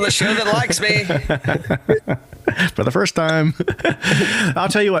person on the show that likes me. For the first time. I'll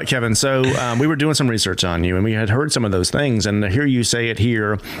tell you what, Kevin. So we were doing some research on you, and we had heard some of those things, and to hear you say it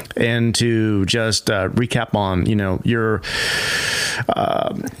here, and to just recap on, your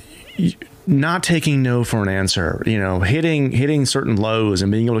not taking no for an answer, hitting certain lows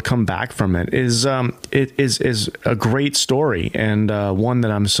and being able to come back from it is a great story, and one that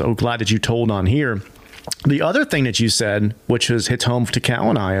I'm so glad that you told on here. The other thing that you said, which hits home to Cal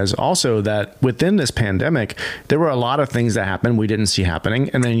and I, is also that within this pandemic, there were a lot of things that happened we didn't see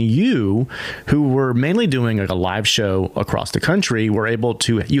happening. And then you, who were mainly doing like a live show across the country, were able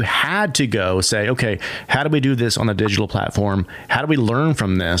to, you had to go say, okay, how do we do this on a digital platform? How do we learn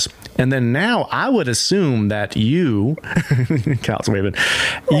from this? And then now I would assume that you, Cal's waving,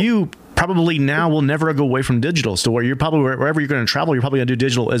 you probably now will never go away from digital. So where you're probably, wherever you're going to travel, you're probably going to do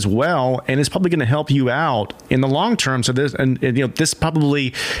digital as well. And it's probably going to help you out in the long term. So this, and this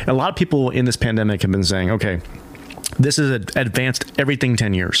probably, a lot of people in this pandemic have been saying, okay, this is advanced everything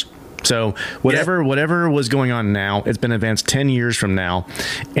 10 years. So whatever was going on now, it's been advanced 10 years from now.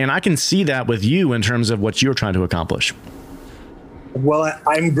 And I can see that with you in terms of what you're trying to accomplish. Well,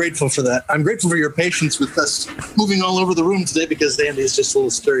 I'm grateful for that. I'm grateful for your patience with us moving all over the room today because Andy is just a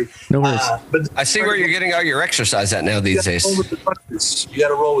little sturdy. No worries. But I see where you're getting all your exercise at now these days. You got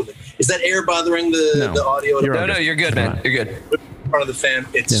to roll with it. Is that air bothering the audio? No, you're good, man. You're good. Part of the fan.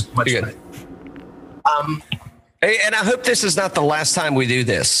 It's much better. Hey, and I hope this is not the last time we do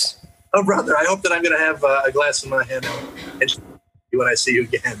this. Oh, brother, I hope that I'm going to have a glass in my hand when I see you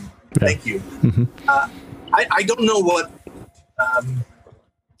again. Thank you. Mm-hmm. I don't know what.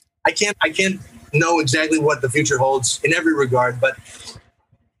 I can't know exactly what the future holds in every regard, but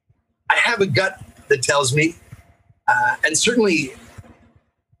I have a gut that tells me, and certainly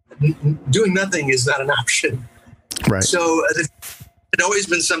doing nothing is not an option. Right. So it had always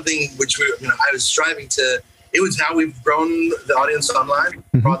been something which I was striving to. It was how we've grown the audience online,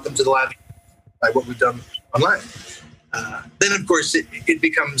 brought them to the live by what we've done online. Then, of course, it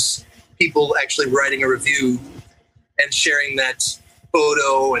becomes people actually writing a review and sharing that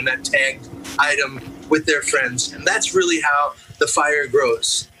photo and that tagged item with their friends. And that's really how the fire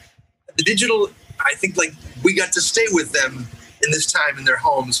grows. The digital, I think, like, we got to stay with them in this time in their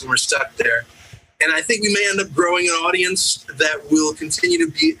homes when we're stuck there. And I think we may end up growing an audience that will continue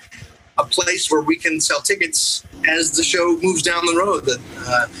to be a place where we can sell tickets as the show moves down the road.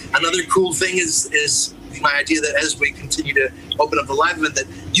 Another cool thing is my idea that as we continue to open up the live event, that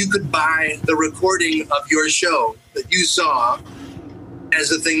you could buy the recording of your show that you saw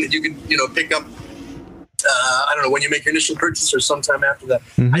as a thing that you could, pick up. I don't know, when you make your initial purchase or sometime after that.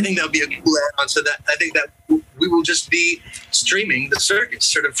 I think that would be a cool add-on. So that I think that we will just be streaming the circus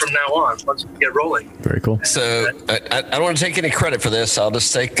sort of from now on once we get rolling. Very cool. So I don't want to take any credit for this. I'll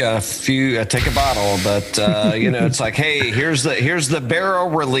just take a bottle, but it's like, hey, here's the barrel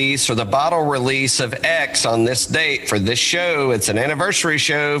release or the bottle release of X on this date for this show. It's an anniversary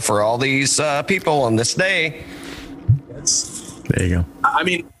show for all these people on this day. There you go. I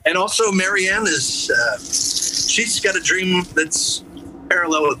mean, and also Marianne she's got a dream that's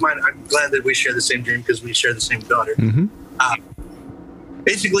parallel with mine. I'm glad that we share the same dream because we share the same daughter.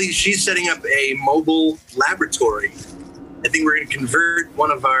 Basically, she's setting up a mobile laboratory. I think we're going to convert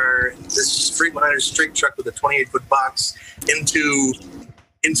one of this Freightliner straight truck with a 28-foot box into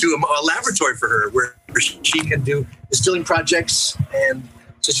a laboratory for her where she can do distilling projects. And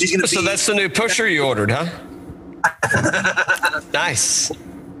so she's going to So that's the new pusher you ordered, huh? Nice.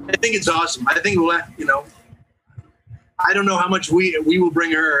 I think it's awesome. I think we'll, I don't know how much we will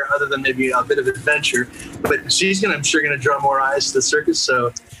bring her other than maybe a bit of adventure, but I'm sure going to draw more eyes to the circus.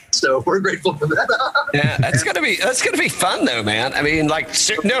 So we're grateful for that. Yeah, that's gonna be fun though, man. I mean,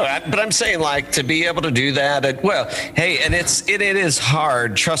 but I'm saying like to be able to do that. And it is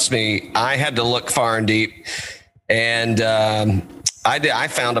hard. Trust me, I had to look far and deep, and I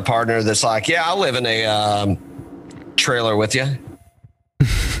found a partner that's like, yeah, I'll live in a trailer with you.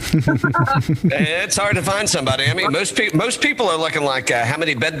 It's hard to find somebody. I mean, most people are looking like, how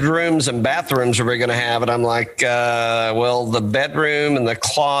many bedrooms and bathrooms are we going to have? And I'm like, well, the bedroom and the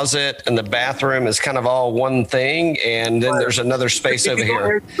closet and the bathroom is kind of all one thing, and then there's another space over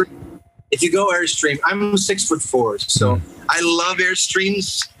here. If you go Airstream, I'm 6'4", so I love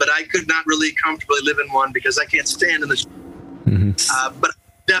Airstreams, but I could not really comfortably live in one because I can't stand in the. But I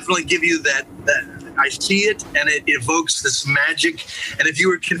definitely give you that. I see it, and it evokes this magic. And if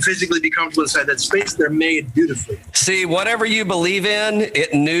you can physically be comfortable inside that space, they're made beautifully. See, whatever you believe in,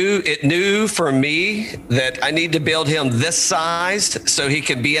 it knew for me that I need to build him this sized so he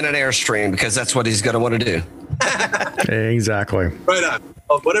can be in an Airstream because that's what he's going to want to do. Exactly. Right on.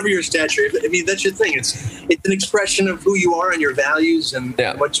 Whatever your stature, I mean, that's your thing. It's an expression of who you are and your values and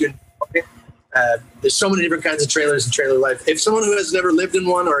what you enjoy. There's so many different kinds of trailers in trailer life. If someone who has never lived in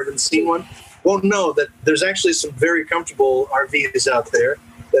one or even seen one won't know that there's actually some very comfortable RVs out there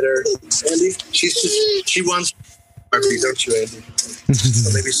that are. Andy, she wants RV, don't you, Andy?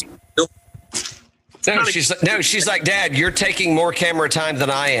 Or maybe she's like, Dad, you're taking more camera time than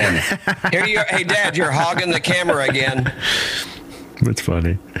I am. Hey, Dad, you're hogging the camera again. That's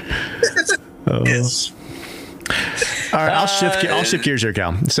funny. Yes. All right, I'll shift gears here,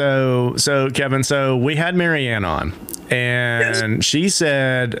 Cal. So Kevin, we had Marianne on, and she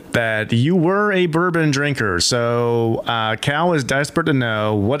said that you were a bourbon drinker. So Cal is desperate to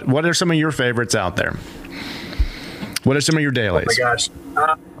know what are some of your favorites out there. What are some of your dailies? Oh my gosh,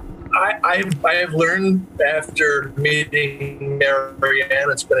 I have learned after meeting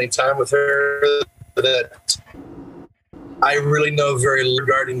Marianne and spending time with her that I really know very little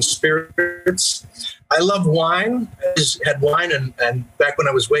regarding spirits. I love wine. I had wine, and back when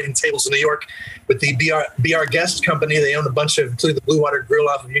I was waiting tables in New York with the BR Guest Company, they owned a bunch of, including the Blue Water Grill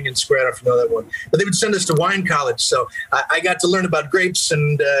off of Union Square. I don't know if you know that one. But they would send us to wine college. So I got to learn about grapes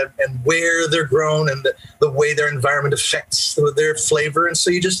and where they're grown and the way their environment affects their flavor. And so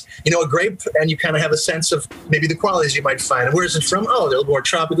you just, a grape, and you kind of have a sense of maybe the qualities you might find. And where is it from? Oh, they're a little more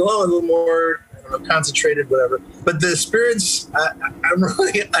tropical. Oh, a little more concentrated, whatever. But the spirits, I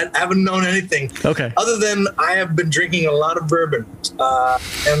haven't known anything. Okay. Other than I have been drinking a lot of bourbon.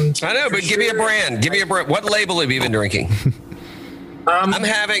 And I know, but give me a brand. Give me a brand. What label have you been drinking? I'm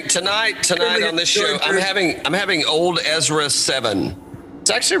having tonight on this show. I'm having Old Ezra 7.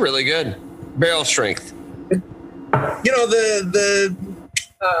 It's actually really good. Barrel strength.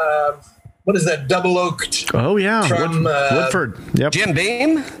 what is that? Double Oaked. Oh yeah, From, Woodford. Yep. Jim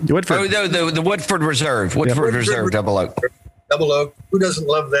Beam? Woodford. Oh, no, the Woodford Reserve. Woodford Reserve Double Oak. Double Oak. Who doesn't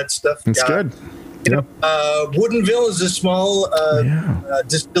love that stuff? It's good. You know, Woodinville is a small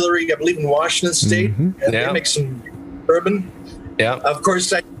distillery, I believe, in Washington State, and they make some bourbon. Yeah. Of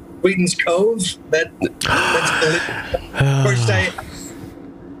course, Wheaton's Cove. That's of course,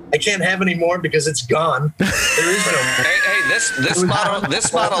 I can't have any more because it's gone. There is no more. Hey, this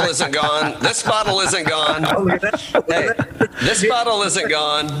bottle isn't gone. This bottle isn't gone. Oh, look at that. Hey, this bottle isn't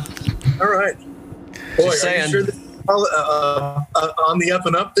gone. All right. Boy, are you sure this is on the up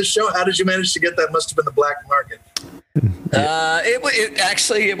and up, this show? How did you manage to get that? Must have been the black market.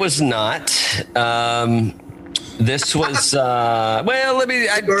 It was not. This was I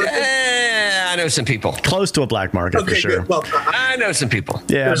know some people close to a black market for sure. Good. Well, I know some people.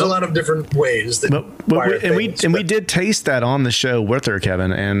 Yeah, there's a lot of different ways that we did taste that on the show with her,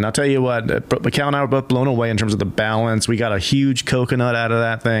 Kevin. And I'll tell you what, Cal and I were both blown away in terms of the balance. We got a huge coconut out of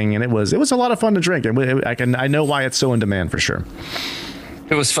that thing, and it was a lot of fun to drink. And I know why it's so in demand for sure.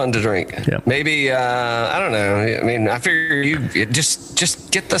 It was fun to drink. Yeah. Maybe I don't know. I mean, I figure you just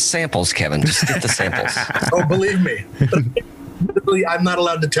get the samples, Kevin. Just get the samples. Oh, believe me. I'm not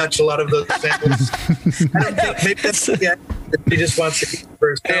allowed to touch a lot of those samples. I don't think maybe that's he just wants to keep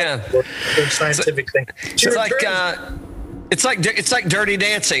for himself or scientific thing. It's like Dirty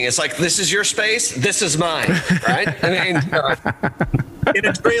Dancing. It's like, this is your space, this is mine, right? I mean, in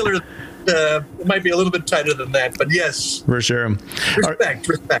a trailer. It might be a little bit tighter than that, but yes, for sure. Respect.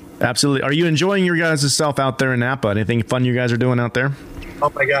 Absolutely. Are you enjoying your guys' self out there in Napa? Anything fun you guys are doing out there?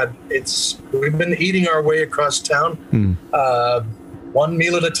 Oh my God, we've been eating our way across town, one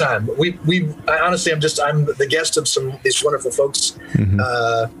meal at a time. I honestly, I'm the guest of some of these wonderful folks,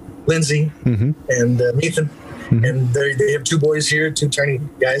 Lindsay and Nathan, and they have two boys here, two tiny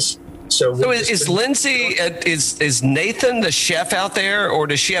guys. So is Lindsay, is Nathan the chef out there, or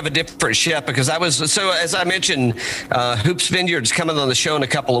does she have a different chef? Because as I mentioned, Hoops Vineyard's coming on the show in a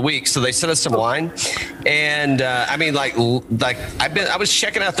couple of weeks, so they sent us some wine, and I mean, like I was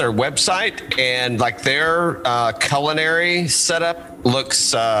checking out their website, and like their culinary setup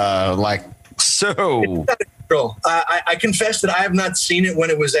looks like so. I confess that I have not seen it when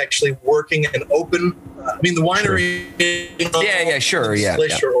it was actually working and open. I mean, the winery, or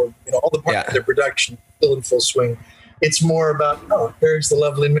all the parts of their production still in full swing. It's more about there's the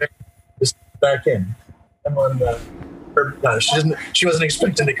lovely Mary just back in. I'm on. She wasn't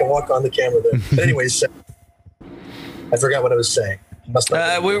expecting to walk on the camera there. But anyways, I forgot what I was saying.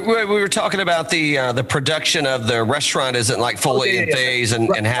 We were talking about the production of the restaurant isn't like fully in phase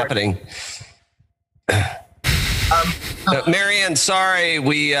and happening. Marianne, sorry,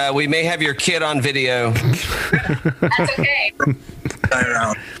 we may have your kid on video. That's okay.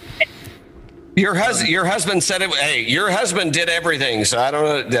 Your husband said it. Hey, your husband did everything, so I don't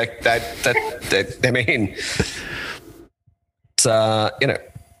know. That I mean, it's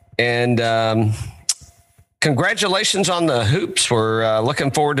and congratulations on the hoops. We're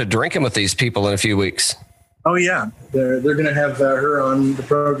looking forward to drinking with these people in a few weeks. Oh yeah, they're going to have her on the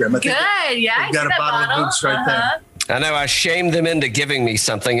program. Good, yeah. They've got a bottle of hoops right there. I know I shamed them into giving me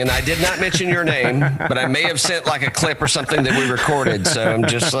something, and I did not mention your name, but I may have sent like a clip or something that we recorded. So I'm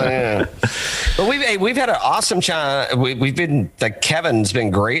just like, But we've had an awesome time. We've been Kevin's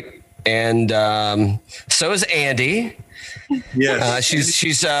been great, and so is Andy. Yes,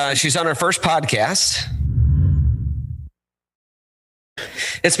 she's on her first podcast.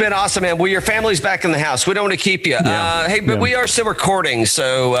 It's been awesome, man. Well, your family's back in the house. We don't want to keep you. We are still recording.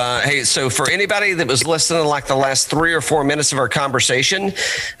 So, so for anybody that was listening to like the last 3 or 4 minutes of our conversation,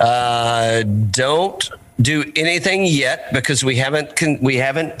 don't do anything yet because we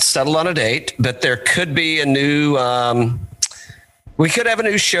haven't settled on a date. But there could be a new. We could have a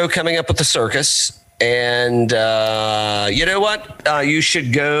new show coming up with the circus, and you know what? You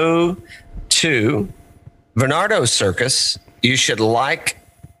should go to Bernardo's Circus. You should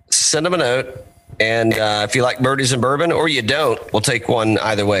send them a note. And if you like Birdies and Bourbon or you don't, we'll take one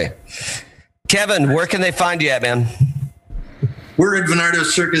either way. Kevin, where can they find you at, man? We're at Bernardo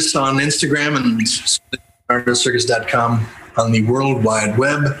Circus on Instagram and bernardocircus.com on the World Wide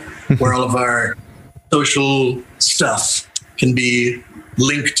Web, where all of our social stuff can be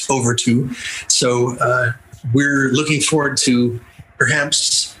linked over to. So we're looking forward to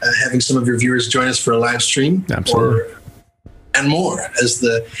perhaps having some of your viewers join us for a live stream. Absolutely. And more at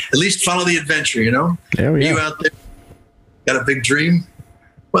least follow the adventure, you know? Yeah, you out there got a big dream?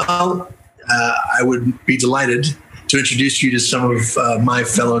 Well, I would be delighted to introduce you to some of my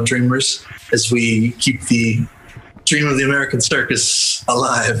fellow dreamers as we keep the dream of the American circus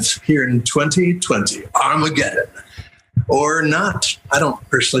alive here in 2020, Armageddon. Or not. I don't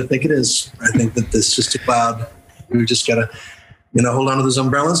personally think it is. I think that this is just a cloud. We just got to, hold on to those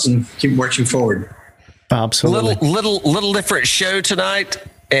umbrellas and keep marching forward. Absolutely. Little different show tonight.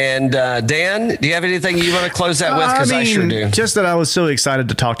 And Dan, do you have anything you want to close out with? Because I sure do. Just that I was so excited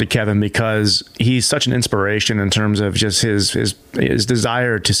to talk to Kevin because he's such an inspiration in terms of just his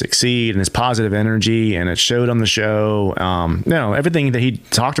desire to succeed and his positive energy, and it showed on the show. Everything that he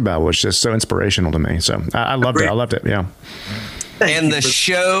talked about was just so inspirational to me. So I loved it. I loved it. Yeah. And the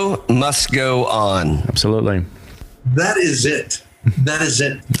show must go on. Absolutely. That is it. That is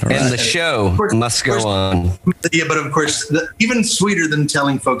it. And the show must go on. Yeah, but of course, even sweeter than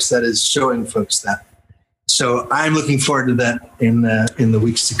telling folks that is showing folks that. So I'm looking forward to that in the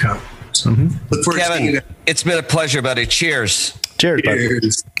weeks to come. So look forward to seeing you guys. It's been a pleasure, buddy. Cheers. Cheers, buddy.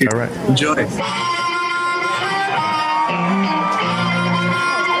 Cheers. All right. Enjoy.